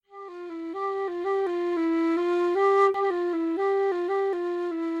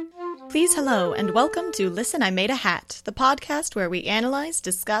Please hello and welcome to Listen I Made a Hat, the podcast where we analyze,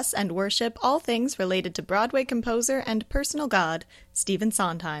 discuss, and worship all things related to Broadway composer and personal god, Stephen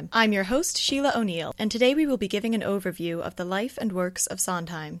Sondheim. I'm your host, Sheila O'Neill, and today we will be giving an overview of the life and works of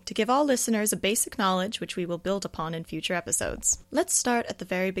Sondheim to give all listeners a basic knowledge which we will build upon in future episodes. Let's start at the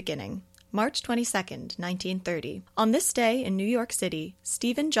very beginning. March 22nd, 1930. On this day in New York City,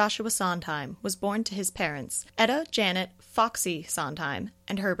 Stephen Joshua Sondheim was born to his parents, Etta Janet Foxy Sondheim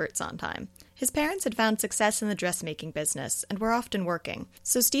and Herbert Sondheim. His parents had found success in the dressmaking business and were often working,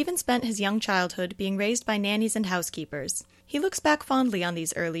 so Stephen spent his young childhood being raised by nannies and housekeepers. He looks back fondly on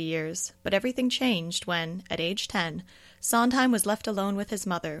these early years, but everything changed when, at age 10, Sondheim was left alone with his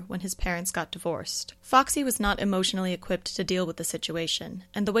mother when his parents got divorced. Foxy was not emotionally equipped to deal with the situation,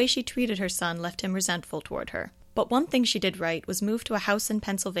 and the way she treated her son left him resentful toward her. But one thing she did right was move to a house in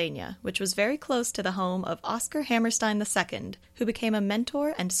Pennsylvania, which was very close to the home of Oscar Hammerstein II, who became a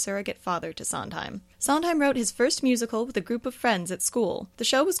mentor and surrogate father to Sondheim. Sondheim wrote his first musical with a group of friends at school. The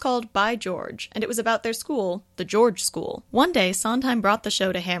show was called By George, and it was about their school, the George School. One day, Sondheim brought the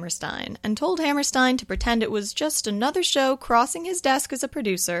show to Hammerstein, and told Hammerstein to pretend it was just another show crossing his desk as a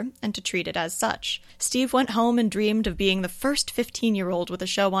producer, and to treat it as such. Steve went home and dreamed of being the first 15-year-old with a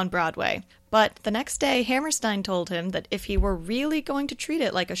show on Broadway. But the next day, Hammerstein told him that if he were really going to treat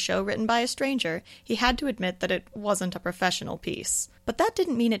it like a show written by a stranger, he had to admit that it wasn't a professional piece. But that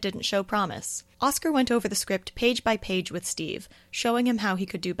didn't mean it didn't show promise. Oscar went over the script page by page with Steve, showing him how he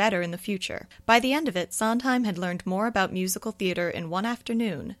could do better in the future. By the end of it, Sondheim had learned more about musical theater in one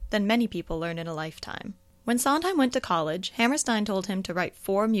afternoon than many people learn in a lifetime. When Sondheim went to college, Hammerstein told him to write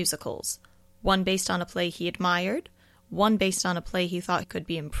 4 musicals. One based on a play he admired, one based on a play he thought could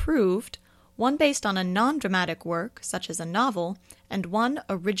be improved, one based on a non-dramatic work, such as a novel, and one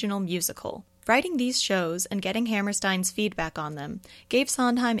original musical. Writing these shows and getting Hammerstein's feedback on them gave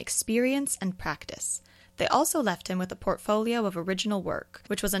Sondheim experience and practice. They also left him with a portfolio of original work,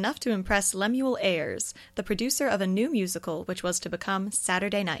 which was enough to impress Lemuel Ayres, the producer of a new musical which was to become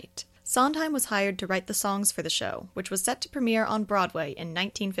Saturday Night. Sondheim was hired to write the songs for the show, which was set to premiere on Broadway in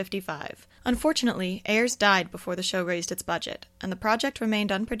 1955. Unfortunately, Ayres died before the show raised its budget, and the project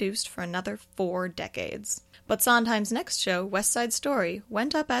remained unproduced for another 4 decades. But Sondheim's next show, West Side Story,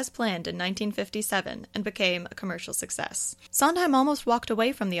 went up as planned in 1957 and became a commercial success. Sondheim almost walked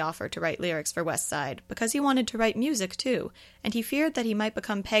away from the offer to write lyrics for West Side because he wanted to write music too, and he feared that he might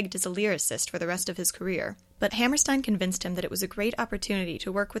become pegged as a lyricist for the rest of his career. But Hammerstein convinced him that it was a great opportunity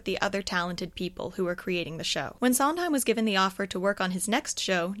to work with the other talented people who were creating the show. When Sondheim was given the offer to work on his next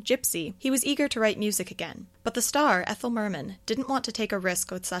show, Gypsy, he was eager to write music again. But the star, Ethel Merman, didn't want to take a risk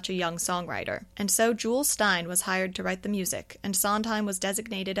with such a young songwriter, and so Jules Stein was hired to write the music, and Sondheim was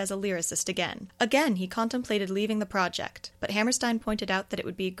designated as a lyricist again. Again, he contemplated leaving the project, but Hammerstein pointed out that it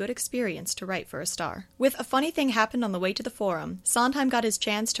would be a good experience to write for a star. With A Funny Thing Happened on the Way to the Forum, Sondheim got his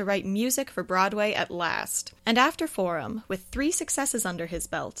chance to write music for Broadway at last. And after Forum, with 3 successes under his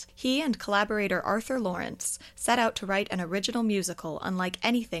belt, he and collaborator Arthur Lawrence set out to write an original musical unlike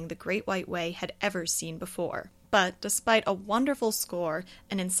anything the Great White Way had ever seen before. But despite a wonderful score,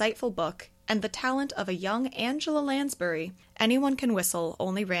 an insightful book, and the talent of a young Angela Lansbury, Anyone Can Whistle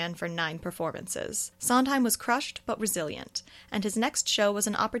only ran for 9 performances. Sondheim was crushed but resilient, and his next show was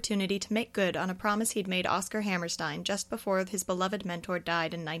an opportunity to make good on a promise he'd made Oscar Hammerstein just before his beloved mentor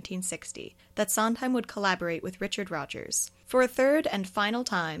died in 1960, that Sondheim would collaborate with Richard Rodgers. For a third and final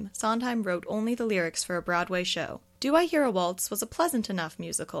time, Sondheim wrote only the lyrics for a Broadway show. Do I Hear a Waltz was a pleasant enough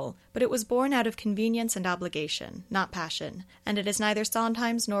musical, but it was born out of convenience and obligation, not passion, and it is neither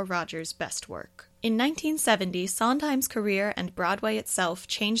Sondheim's nor Rodgers' best work. In 1970, Sondheim's career and Broadway itself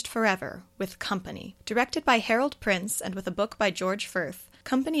changed forever with Company. Directed by Harold Prince and with a book by George Firth,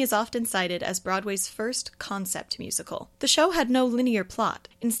 Company is often cited as Broadway's first concept musical. The show had no linear plot.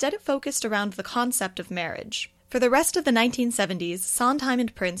 Instead, it focused around the concept of marriage. For the rest of the 1970s, Sondheim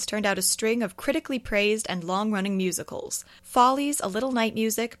and Prince turned out a string of critically praised and long-running musicals: Follies, A Little Night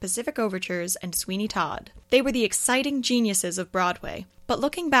Music, Pacific Overtures, and Sweeney Todd. They were the exciting geniuses of Broadway. But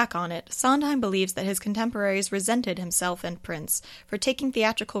looking back on it, Sondheim believes that his contemporaries resented himself and Prince for taking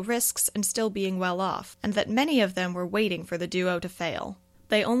theatrical risks and still being well off, and that many of them were waiting for the duo to fail.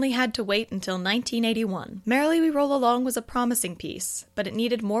 They only had to wait until 1981. Merrily We Roll Along was a promising piece, but it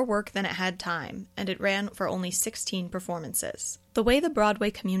needed more work than it had time, and it ran for only 16 performances. The way the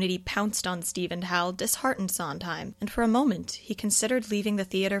Broadway community pounced on Steve and Hal disheartened Sondheim, and for a moment he considered leaving the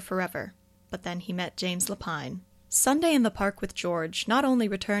theater forever. But then he met James Lapine. Sunday in the Park with George not only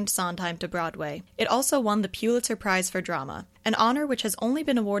returned Sondheim to Broadway, it also won the Pulitzer Prize for Drama, an honor which has only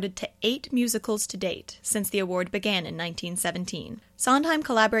been awarded to 8 musicals to date since the award began in 1917. Sondheim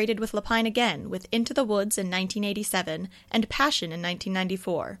collaborated with Lapine again with Into the Woods in 1987 and Passion in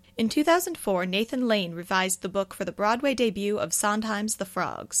 1994. In 2004, Nathan Lane revised the book for the Broadway debut of Sondheim's The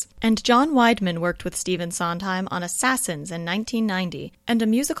Frogs. And John Weidman worked with Stephen Sondheim on Assassins in 1990 and a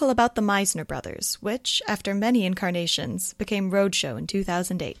musical about the Meisner brothers, which, after many incarnations, became Roadshow in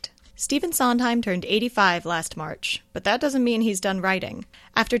 2008. Stephen Sondheim turned 85 last March, but that doesn't mean he's done writing.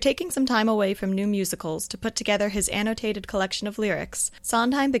 After taking some time away from new musicals to put together his annotated collection of lyrics,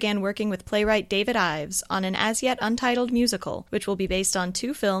 Sondheim began working with playwright David Ives on an as-yet untitled musical, which will be based on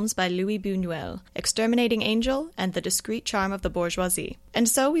 2 films by Louis Buñuel, Exterminating Angel and The Discreet Charm of the Bourgeoisie. And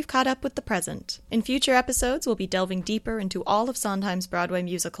so we've caught up with the present. In future episodes, we'll be delving deeper into all of Sondheim's Broadway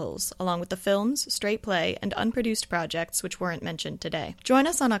musicals, along with the films, straight play, and unproduced projects which weren't mentioned today. Join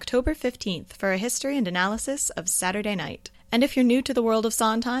us on October 15th for a history and analysis of Saturday Night. And if you're new to the world of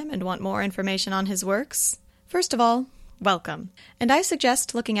Sondheim and want more information on his works, first of all, welcome. And I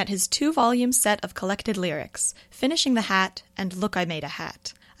suggest looking at his 2-volume set of collected lyrics, Finishing the Hat and Look, I Made a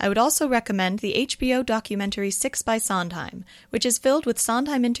Hat. I would also recommend the HBO documentary 6 by Sondheim, which is filled with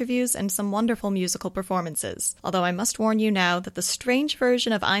Sondheim interviews and some wonderful musical performances. Although I must warn you now that the strange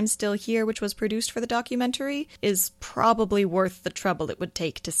version of I'm Still Here, which was produced for the documentary, is probably worth the trouble it would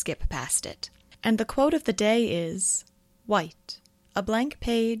take to skip past it. And the quote of the day is, "White, a blank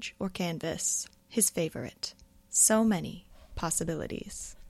page or canvas, his favorite. So many possibilities."